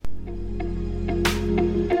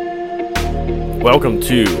Welcome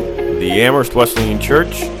to the Amherst Wesleyan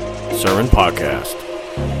Church Sermon Podcast.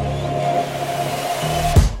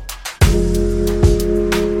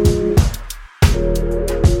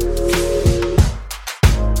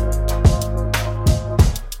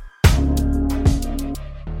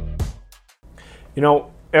 You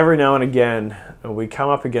know, every now and again, we come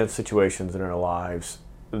up against situations in our lives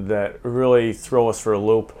that really throw us for a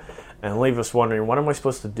loop and leave us wondering, what am I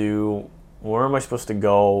supposed to do? Where am I supposed to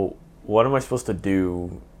go? What am I supposed to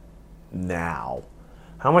do now?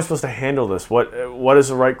 How am I supposed to handle this? What is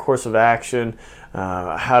the right course of action?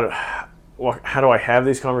 How do I have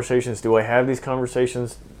these conversations? Do I have these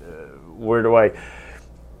conversations? Who do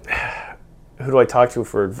I talk to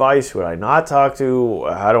for advice? Who do I not talk to?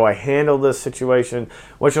 How do I handle this situation?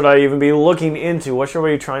 What should I even be looking into? What should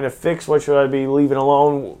I be trying to fix? What should I be leaving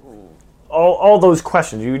alone? All those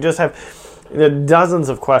questions. You just have dozens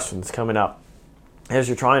of questions coming up as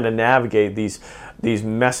you're trying to navigate these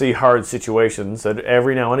messy, hard situations that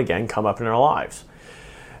every now and again come up in our lives.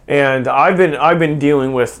 And I've been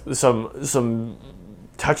dealing with some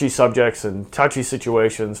touchy subjects and touchy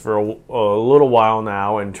situations for a little while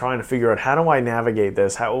now, and trying to figure out, how do I navigate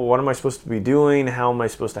this? What am I supposed to be doing? How am I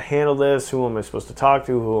supposed to handle this? Who am I supposed to talk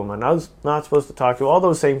to? Who am I not supposed to talk to? All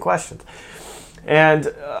those same questions. And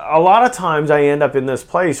a lot of times I end up in this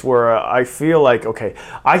place where I feel like, okay,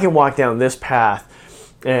 I can walk down this path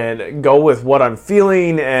and go with what I'm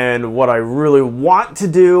feeling and what I really want to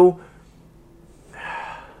do.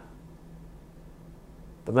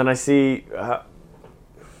 But then I see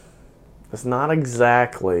it's not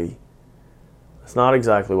exactly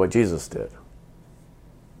what Jesus did.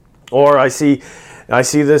 Or I see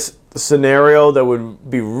this scenario that would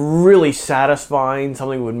be really satisfying,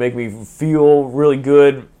 something that would make me feel really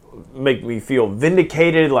good, make me feel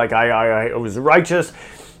vindicated, like I was righteous,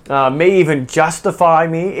 may even justify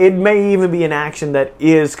me. It may even be an action that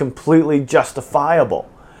is completely justifiable,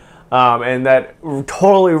 and that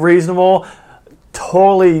totally reasonable,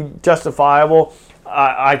 totally justifiable.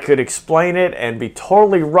 I could explain it and be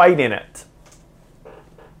totally right in it.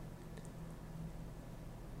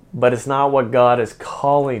 But it's not what God is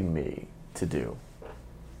calling me to do.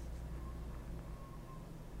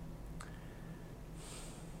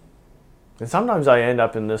 And sometimes I end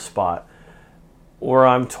up in this spot where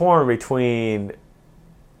I'm torn between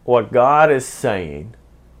what God is saying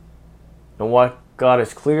and what God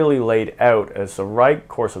has clearly laid out as the right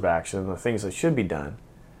course of action and the things that should be done,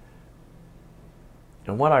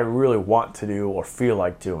 and what I really want to do or feel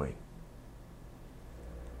like doing.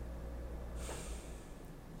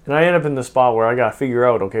 And I end up in the spot where I got to figure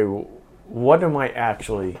out, okay, what am I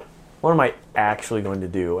actually going to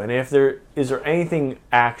do? And is there anything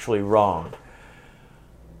actually wrong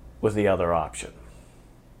with the other option?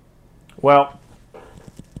 Well,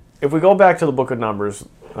 if we go back to the book of Numbers,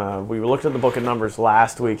 we looked at the book of Numbers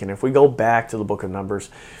last week, and if we go back to the book of Numbers,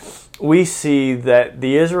 we see that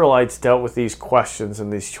the Israelites dealt with these questions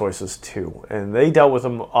and these choices too. And they dealt with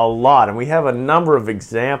them a lot. And we have a number of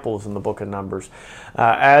examples in the book of Numbers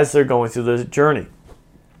as they're going through this journey.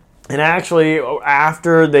 And actually,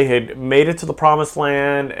 after they had made it to the promised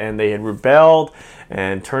land and they had rebelled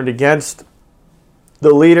and turned against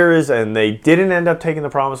the leaders, and they didn't end up taking the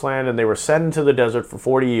promised land, and they were sent into the desert for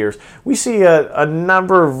 40 years, we see a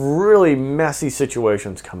number of really messy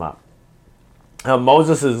situations come up.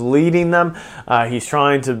 Moses is leading them. He's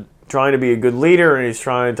trying to be a good leader, and he's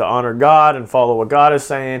trying to honor God and follow what God is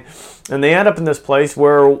saying. And they end up in this place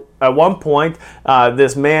where, at one point,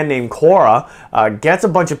 this man named Korah gets a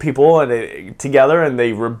bunch of people together, and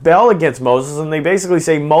they rebel against Moses, and they basically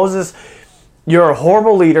say, Moses, you're a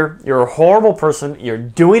horrible leader, you're a horrible person, you're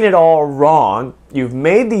doing it all wrong, you've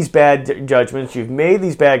made these bad judgments, you've made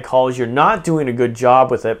these bad calls, you're not doing a good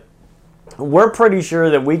job with it. We're pretty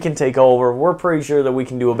sure that we can take over, we're pretty sure that we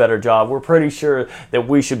can do a better job, we're pretty sure that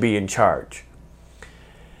we should be in charge.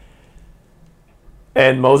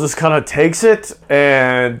 And Moses kind of takes it,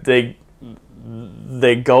 and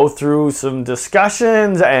they go through some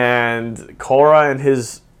discussions, and Korah and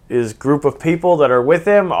his group of people that are with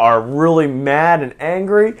him are really mad and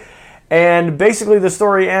angry. And basically the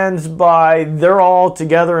story ends by they're all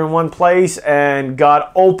together in one place, and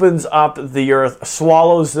God opens up the earth,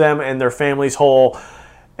 swallows them and their families whole,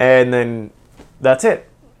 and then that's it.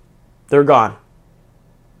 They're gone.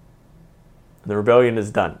 The rebellion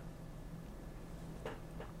is done.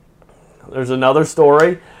 There's another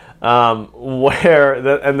story that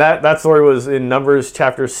story was in Numbers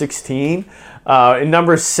chapter 16. In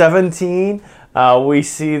Numbers 17, we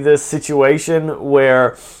see this situation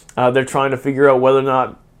where they're trying to figure out whether or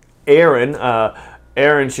not Aaron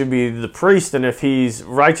Aaron should be the priest, and if he's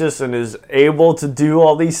righteous and is able to do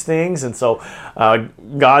all these things, and so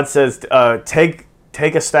God says, take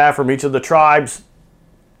a staff from each of the tribes,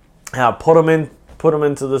 put them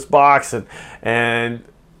into this box, and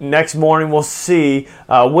next morning we'll see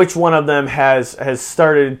which one of them has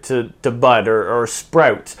started to bud or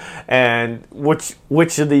sprout, and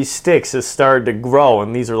which of these sticks has started to grow,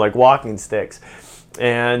 and these are like walking sticks,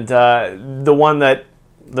 and the one that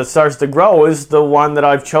starts to grow is the one that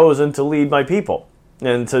I've chosen to lead my people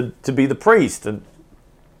and to be the priest.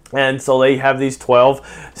 And so they have these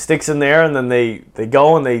 12 sticks in there, and then they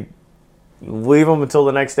go and they leave them until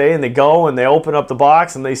the next day, and they go and they open up the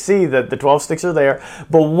box and they see that the 12 sticks are there.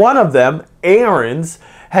 But one of them, Aaron's,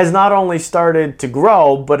 has not only started to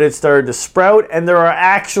grow, but it started to sprout, and there are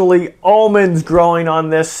actually almonds growing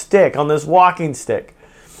on this stick, on this walking stick.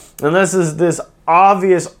 And this is this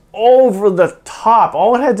obvious over the top.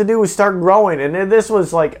 All it had to do was start growing, and this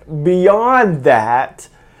was like beyond that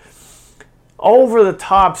over the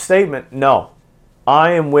top statement. No,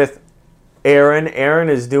 I am with Aaron. Aaron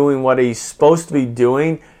is doing what he's supposed to be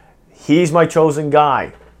doing. He's my chosen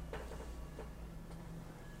guy.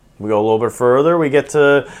 We go a little bit further. We get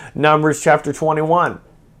to Numbers chapter 21.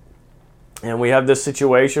 And we have this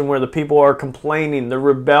situation where the people are complaining, they're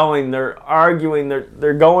rebelling, they're arguing,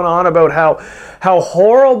 they're going on about how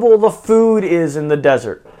horrible the food is in the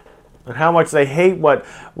desert, and how much they hate what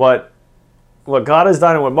God has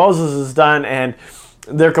done and what Moses has done, and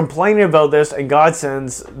they're complaining about this, and God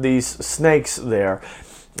sends these snakes there.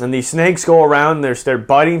 And these snakes go around, they're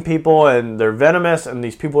biting people, and they're venomous, and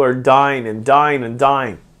these people are dying and dying and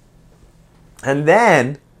dying. And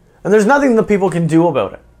there's nothing the people can do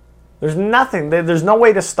about it. There's nothing. There's no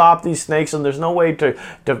way to stop these snakes, and there's no way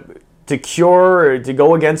to cure or to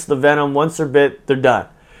go against the venom. Once they're bit, they're done.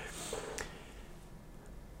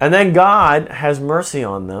 And then God has mercy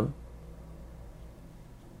on them.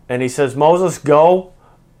 And he says, Moses, go,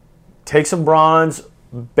 take some bronze,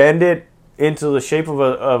 bend it into the shape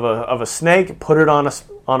of a snake, put it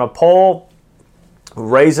on a pole,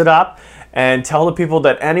 raise it up, and tell the people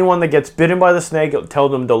that anyone that gets bitten by the snake, tell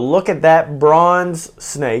them to look at that bronze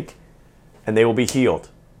snake, and they will be healed.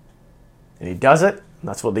 And he does it, and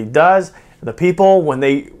that's what he does. And the people, when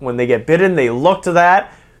they get bitten, they look to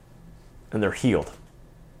that, and they're healed.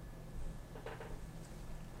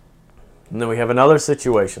 And then we have another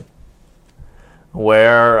situation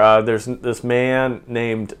where there's this man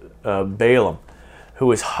named Balaam,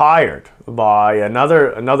 who is hired by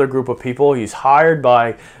another group of people. He's hired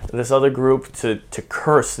by this other group to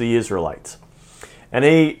curse the Israelites. And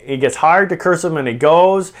he gets hired to curse them, and he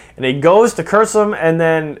goes to curse them, and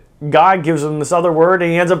then God gives him this other word, and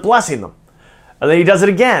he ends up blessing them. And then he does it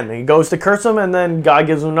again. He goes to curse them, and then God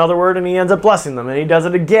gives him another word, and he ends up blessing them. And he does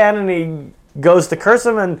it again, and he goes to curse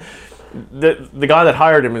them, and the guy that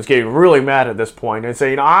hired him is getting really mad at this point and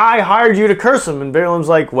saying, I hired you to curse him. And Balaam's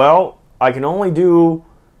like, well, I can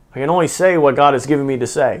only say what God has given me to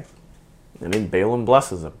say. And then Balaam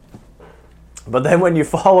blesses him. But then when you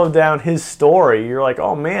follow down his story, you're like,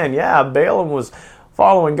 oh man, yeah, Balaam was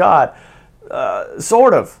following God.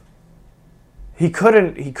 Sort of. He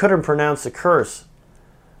couldn't pronounce the curse.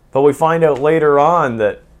 But we find out later on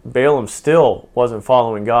that Balaam still wasn't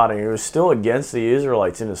following God, and he was still against the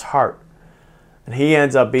Israelites in his heart. And he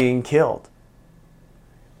ends up being killed.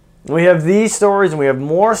 We have these stories, and we have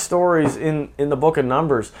more stories in the book of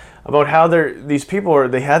Numbers about how these people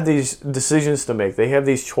they have these decisions to make. They have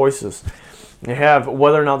these choices. They have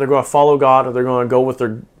whether or not they're going to follow God, or they're going to go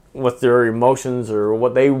with their emotions or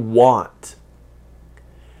what they want.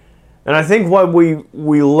 And I think what we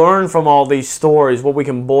learn from all these stories, what we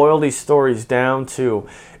can boil these stories down to,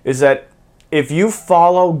 is that if you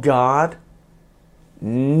follow God,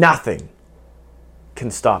 nothing can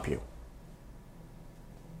stop you.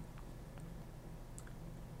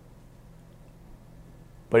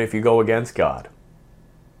 But if you go against God,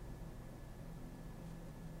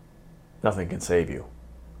 nothing can save you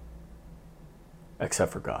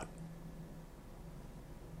except for God.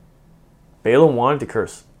 Balaam wanted to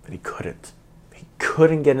curse, but he couldn't. He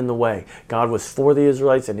couldn't get in the way. God was for the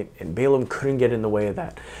Israelites, and Balaam couldn't get in the way of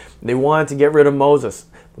that. They wanted to get rid of Moses,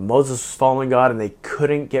 but Moses was following God, and they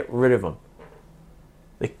couldn't get rid of him.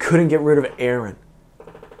 They couldn't get rid of Aaron.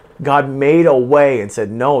 God made a way and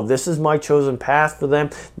said, no, this is my chosen path for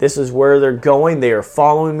them. This is where they're going. They are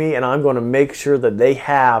following me, and I'm going to make sure that they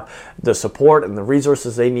have the support and the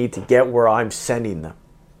resources they need to get where I'm sending them.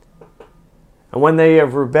 And when they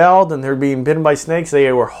have rebelled and they're being bitten by snakes,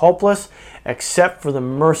 they were hopeless except for the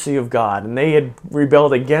mercy of God. And they had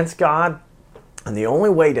rebelled against God, and the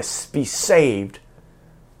only way to be saved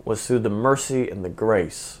was through the mercy and the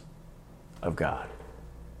grace of God.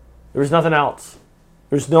 There was nothing else.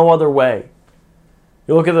 There's no other way.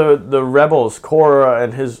 You look at the rebels, Korah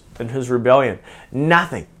and his rebellion.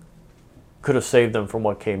 Nothing could have saved them from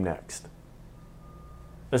what came next.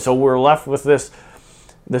 And so we're left with this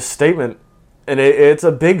statement, and it's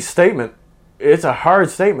a big statement. It's a hard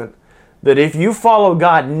statement, that if you follow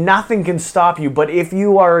God, nothing can stop you. But if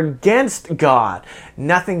you are against God,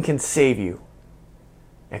 nothing can save you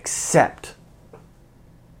except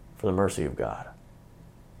for the mercy of God.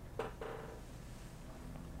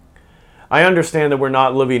 I understand that we're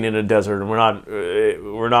not living in a desert, and we're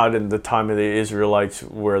not in the time of the Israelites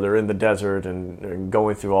where they're in the desert and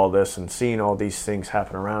going through all this and seeing all these things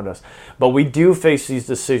happen around us. But we do face these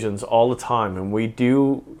decisions all the time, and we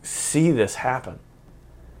do see this happen.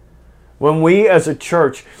 When we as a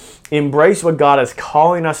church embrace what God is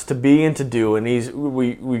calling us to be and to do, and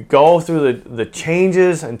we go through the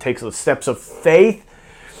changes and take the steps of faith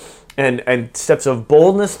and steps of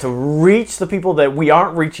boldness to reach the people that we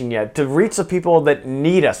aren't reaching yet, to reach the people that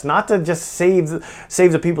need us, not to just save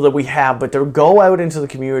the people that we have, but to go out into the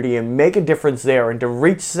community and make a difference there, and to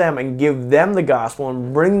reach them and give them the gospel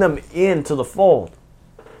and bring them into the fold.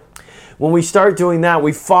 When we start doing that,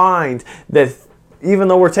 we find that even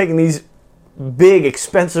though we're taking these big,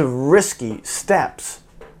 expensive, risky steps,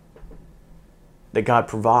 that God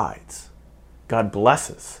provides, God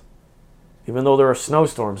blesses. Even though there are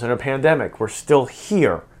snowstorms and a pandemic, we're still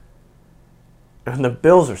here. And the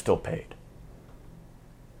bills are still paid.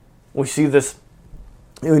 We see this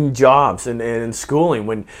in jobs and in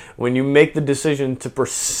schooling. When you make the decision to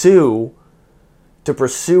pursue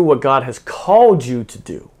what God has called you to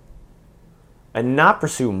do, and not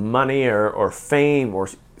pursue money or fame or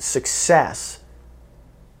success,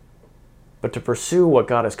 but to pursue what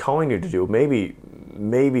God is calling you to do,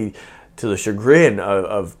 maybe to the chagrin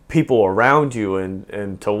of people around you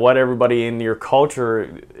and to what everybody in your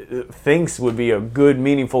culture thinks would be a good,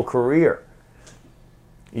 meaningful career.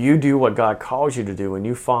 You do what God calls you to do, and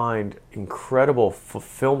you find incredible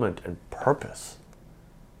fulfillment and purpose.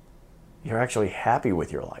 You're actually happy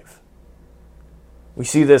with your life. We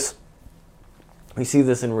see this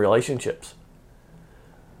in relationships.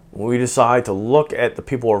 When we decide to look at the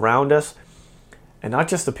people around us, and not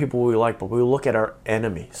just the people we like, but we look at our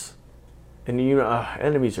enemies. And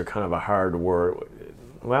enemies are kind of a hard word.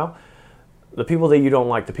 Well, the people that you don't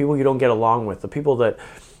like, the people you don't get along with, the people that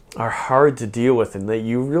are hard to deal with and that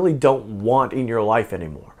you really don't want in your life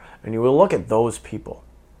anymore. And you will look at those people.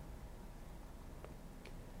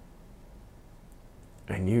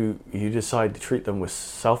 And you decide to treat them with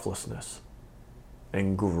selflessness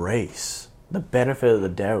and grace, the benefit of the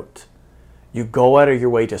doubt. You go out of your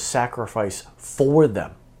way to sacrifice for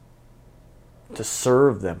them, to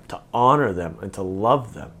serve them, to honor them, and to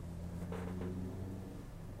love them.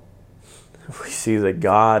 We see that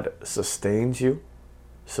God sustains you,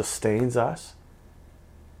 sustains us,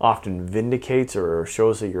 often vindicates or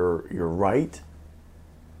shows that you're right,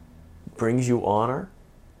 brings you honor,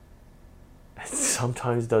 and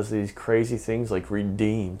sometimes does these crazy things like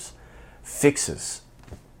redeems, fixes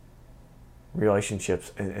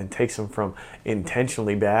relationships and takes them from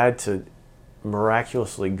intentionally bad to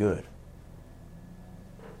miraculously good.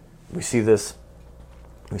 We see this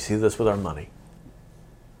with our money,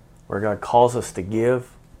 where God calls us to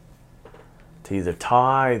give, to either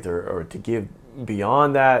tithe or to give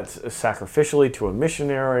beyond that sacrificially to a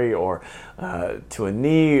missionary or to a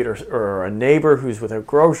need or a neighbor who's without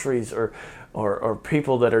groceries or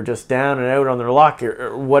people that are just down and out on their luck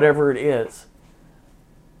or whatever it is.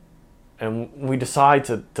 And we decide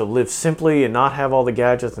to live simply and not have all the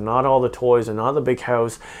gadgets and not all the toys and not the big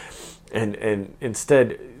house, and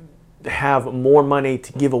instead have more money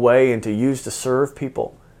to give away and to use to serve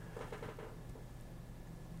people.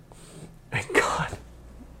 And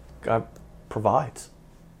God provides.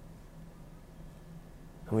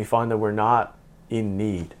 And we find that we're not in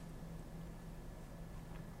need.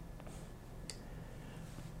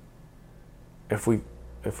 If we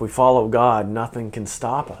follow God, nothing can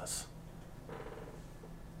stop us.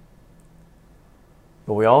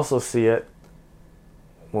 But we also see it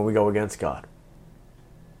when we go against God.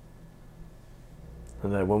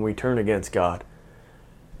 And that when we turn against God,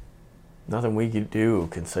 nothing we can do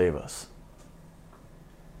can save us.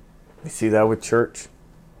 We see that with church.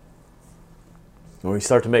 When we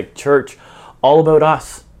start to make church all about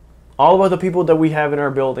us, all about the people that we have in our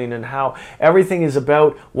building, and how everything is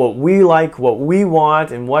about what we like, what we want,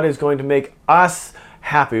 and what is going to make us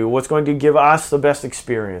happy, what's going to give us the best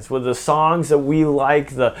experience, with the songs that we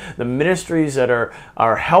like, the ministries that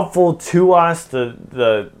are helpful to us,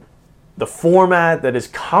 the the format that is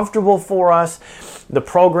comfortable for us, the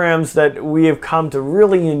programs that we have come to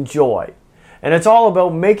really enjoy. And it's all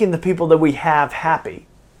about making the people that we have happy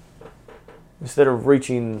instead of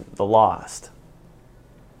reaching the lost.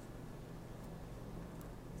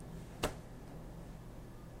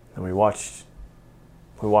 And we watch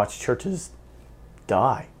churches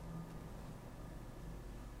die,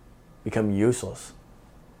 become useless,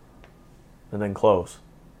 and then close.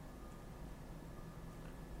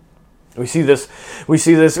 We see this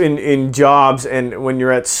in jobs, and when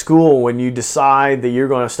you're at school, when you decide that you're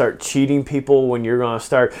going to start cheating people, when you're going to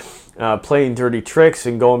start playing dirty tricks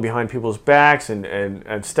and going behind people's backs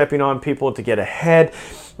and stepping on people to get ahead,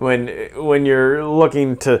 when you're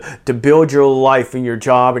looking to build your life and your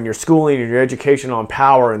job and your schooling and your education on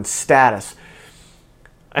power and status,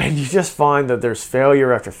 and you just find that there's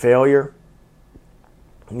failure after failure,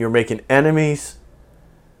 and you're making enemies,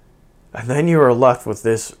 and then you are left with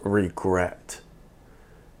this regret.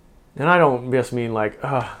 And I don't just mean like,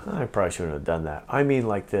 oh, I probably shouldn't have done that. I mean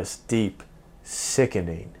like this deep,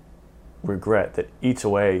 sickening regret that eats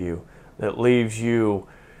away at you, that leaves you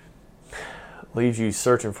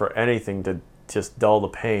searching for anything to just dull the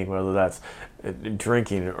pain, whether that's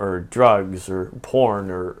drinking or drugs or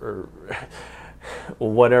porn or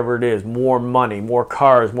whatever it is, more money, more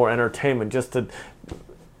cars, more entertainment, just to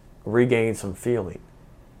regain some feeling.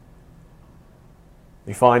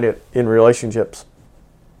 We find it in relationships.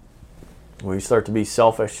 We start to be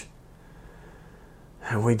selfish.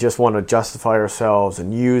 And we just want to justify ourselves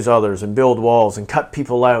and use others and build walls and cut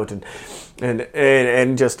people out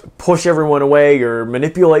and just push everyone away or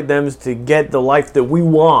manipulate them to get the life that we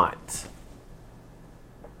want.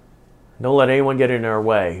 Don't let anyone get in our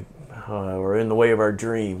way or in the way of our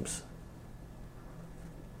dreams.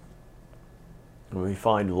 And we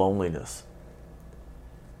find loneliness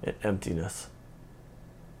and emptiness.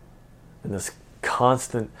 And this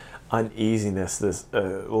constant uneasiness, this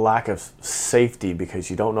lack of safety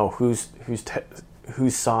because you don't know whose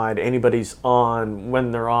side anybody's on,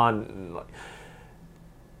 when they're on,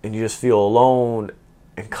 and you just feel alone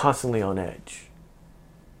and constantly on edge.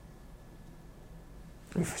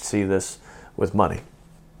 We see this with money.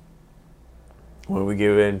 When we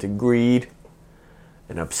give in to greed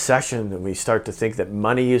and obsession, and we start to think that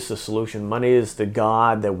money is the solution, money is the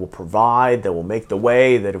God that will provide, that will make the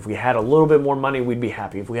way, that if we had a little bit more money, we'd be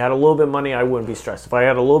happy. If we had a little bit of money, I wouldn't be stressed. If I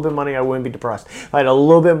had a little bit of money, I wouldn't be depressed. If I had a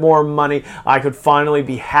little bit more money, I could finally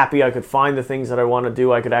be happy. I could find the things that I want to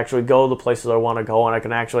do. I could actually go the places I want to go, and I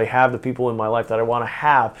can actually have the people in my life that I want to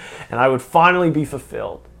have, and I would finally be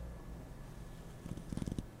fulfilled.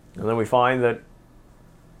 And then we find that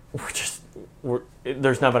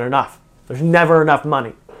there's never enough. There's never enough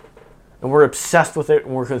money. And we're obsessed with it,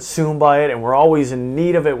 and we're consumed by it, and we're always in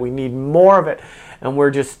need of it. We need more of it. And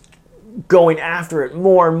we're just going after it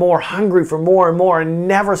more and more, hungry for more and more, and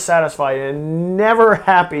never satisfied and never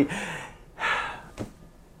happy.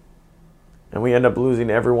 And we end up losing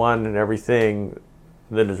everyone and everything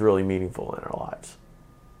that is really meaningful in our lives.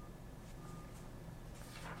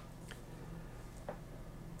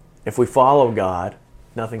 If we follow God,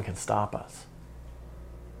 nothing can stop us.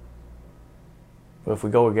 But if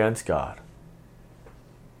we go against God,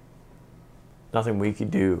 nothing we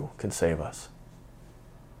can do can save us.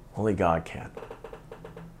 Only God can.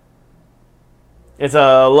 It's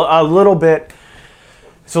a little bit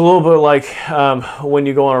like when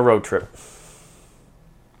you go on a road trip.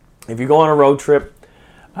 If you go on a road trip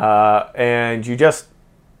and you just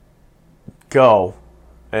go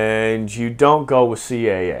and you don't go with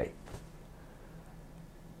CAA,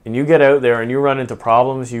 and you get out there and you run into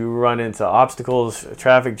problems, you run into obstacles,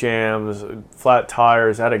 traffic jams, flat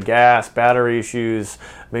tires, out of gas, battery issues,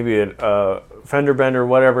 maybe a fender bender,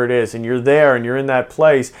 whatever it is, and you're there and you're in that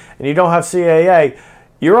place and you don't have CAA,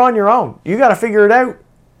 you're on your own. You got to figure it out.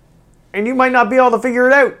 And you might not be able to figure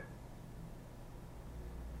it out.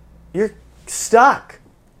 You're stuck.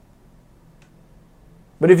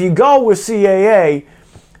 But if you go with CAA,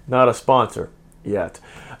 not a sponsor yet,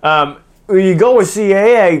 when you go with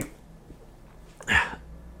CAA,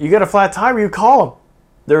 you get a flat tire, you call them.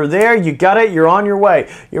 They're there, you got it, you're on your way.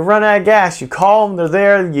 You run out of gas, you call them, they're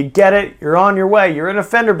there, you get it, you're on your way. You're in a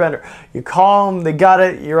fender bender, you call them, they got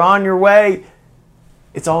it, you're on your way.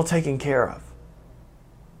 It's all taken care of.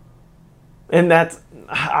 And that's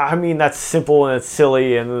simple and it's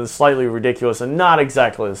silly and it's slightly ridiculous and not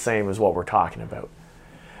exactly the same as what we're talking about.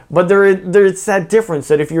 But there's that difference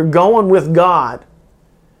that if you're going with God,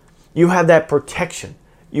 you have that protection.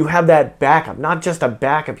 you have that backup. Not just a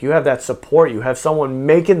backup, you have that support. You have someone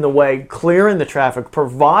making the way, clearing the traffic,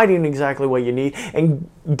 providing exactly what you need, and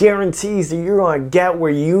guarantees that you're going to get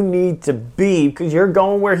where you need to be because you're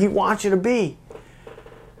going where he wants you to be.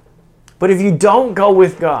 But if you don't go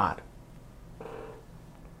with God,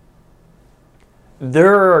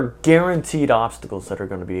 there are guaranteed obstacles that are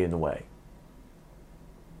going to be in the way.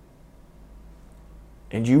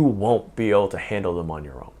 And you won't be able to handle them on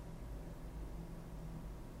your own.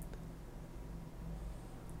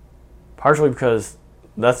 Partially because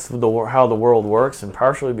that's how the world works, and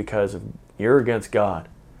partially because if you're against God,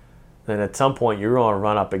 then at some point you're going to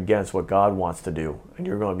run up against what God wants to do, and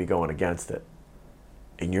you're going to be going against it.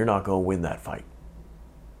 And you're not going to win that fight.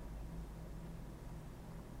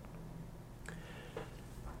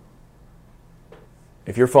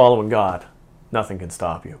 If you're following God, nothing can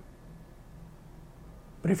stop you.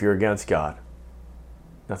 But if you're against God,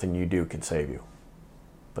 nothing you do can save you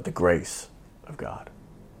but the grace of God.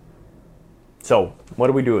 So, what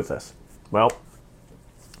do we do with this? Well,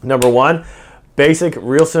 number one, basic,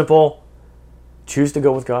 real simple, choose to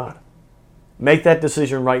go with God. Make that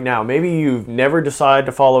decision right now. Maybe you've never decided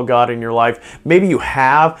to follow God in your life. Maybe you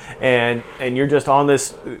have, and you're just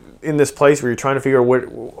in this place where you're trying to figure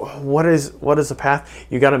out what is the path.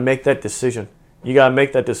 You got to make that decision. You got to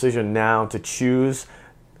make that decision now to choose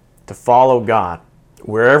to follow God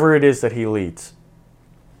wherever it is that he leads.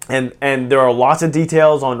 And there are lots of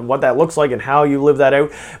details on what that looks like and how you live that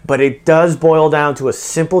out, but it does boil down to a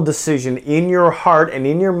simple decision in your heart and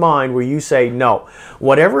in your mind where you say, no,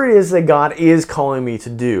 whatever it is that God is calling me to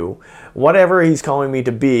do, whatever he's calling me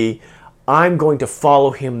to be, I'm going to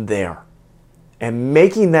follow him there. And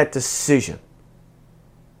making that decision.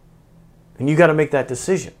 And you got to make that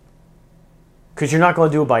decision. Because you're not going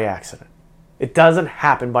to do it by accident. It doesn't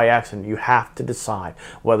happen by accident. You have to decide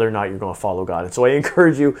whether or not you're going to follow God. And so I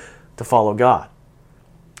encourage you to follow God.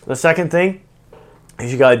 The second thing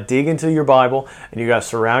is you got to dig into your Bible and you got to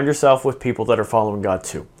surround yourself with people that are following God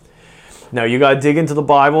too. Now you got to dig into the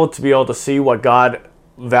Bible to be able to see what God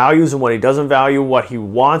values and what he doesn't value, what he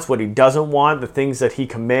wants, what he doesn't want, the things that he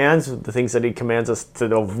commands, the things that he commands us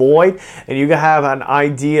to avoid. And you got to have an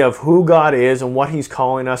idea of who God is and what he's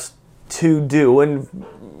calling us to do, and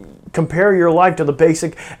compare your life to the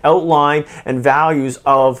basic outline and values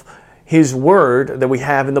of his word that we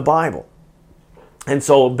have in the Bible. And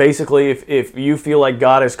so basically, if you feel like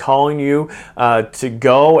God is calling you to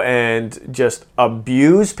go and just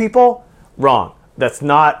abuse people, wrong. That's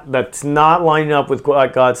not lining up with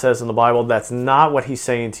what God says in the Bible. That's not what he's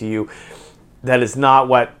saying to you. That is not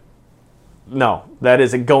what, no, that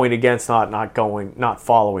is going against, not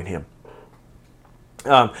following him.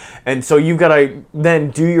 And so you've got to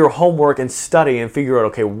then do your homework and study and figure out,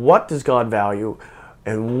 okay, what does God value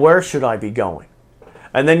and where should I be going?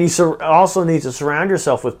 And then you also need to surround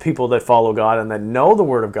yourself with people that follow God and that know the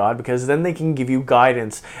Word of God, because then they can give you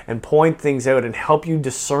guidance and point things out and help you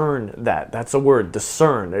discern that. That's a word,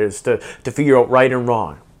 discern. It is to figure out right and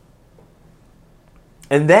wrong.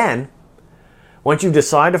 And then, once you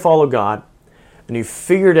decide to follow God and you've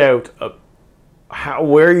figured out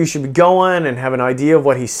where you should be going and have an idea of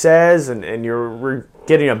what he says, and you're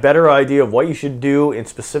getting a better idea of what you should do in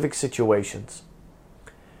specific situations,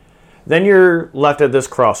 then you're left at this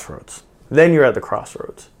crossroads. Then you're at the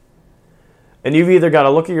crossroads. And you've either got to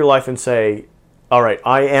look at your life and say, all right,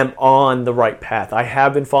 I am on the right path. I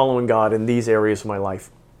have been following God in these areas of my life.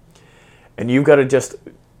 And you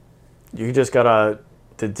just got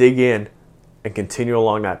to dig in and continue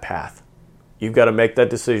along that path. You've got to make that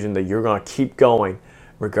decision that you're going to keep going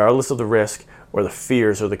regardless of the risk or the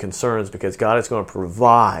fears or the concerns, because God is going to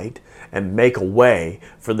provide and make a way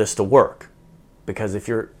for this to work. Because if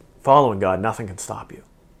you're following God, nothing can stop you.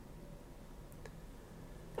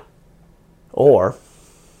 Or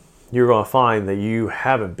you're going to find that you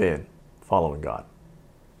haven't been following God,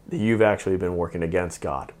 that you've actually been working against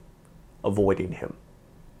God, avoiding him.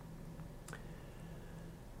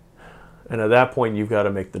 And at that point, you've got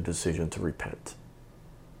to make the decision to repent,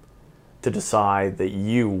 to decide that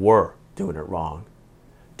you were doing it wrong,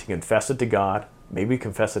 to confess it to God, maybe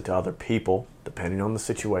confess it to other people, depending on the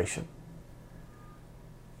situation,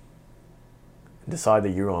 and decide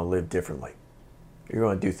that you're going to live differently. You're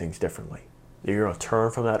going to do things differently. You're going to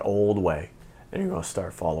turn from that old way, and you're going to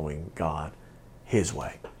start following God his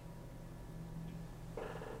way.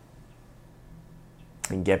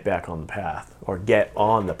 And get back on the path, or get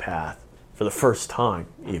on the path for the first time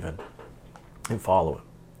even, and follow him.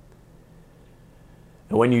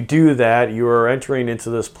 And when you do that, you are entering into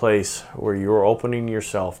this place where you are opening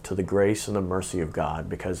yourself to the grace and the mercy of God,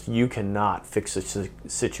 because you cannot fix a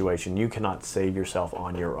situation. You cannot save yourself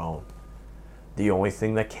on your own. The only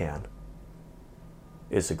thing that can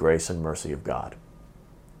is the grace and mercy of God.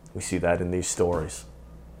 We see that in these stories.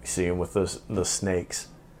 We see them with the snakes.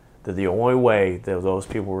 That the only way that those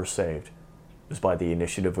people were saved is by the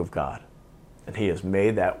initiative of God. And He has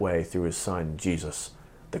made that way through His Son, Jesus,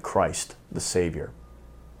 the Christ, the Savior.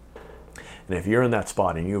 And if you're in that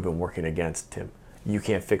spot and you've been working against Him, you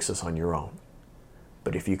can't fix this on your own.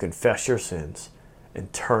 But if you confess your sins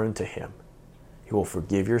and turn to Him, He will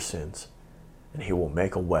forgive your sins and He will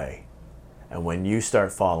make a way. And when you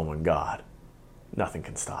start following God, nothing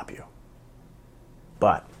can stop you.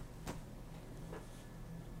 But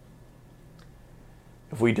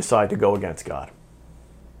if we decide to go against God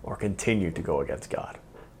or continue to go against God,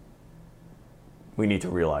 we need to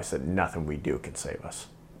realize that nothing we do can save us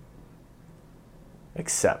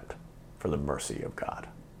except for the mercy of God.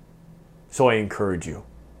 So I encourage you,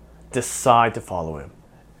 decide to follow Him.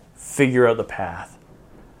 Figure out the path.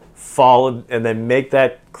 Follow, and then make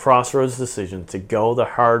that crossroads decision to go the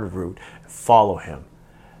hard route. Follow Him.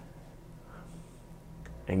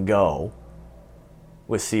 And go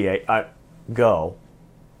with go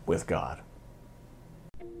with God.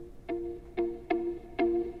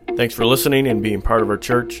 Thanks for listening and being part of our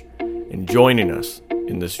church and joining us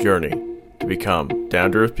in this journey to become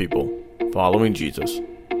down-to-earth people following Jesus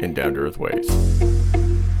in down-to-earth ways.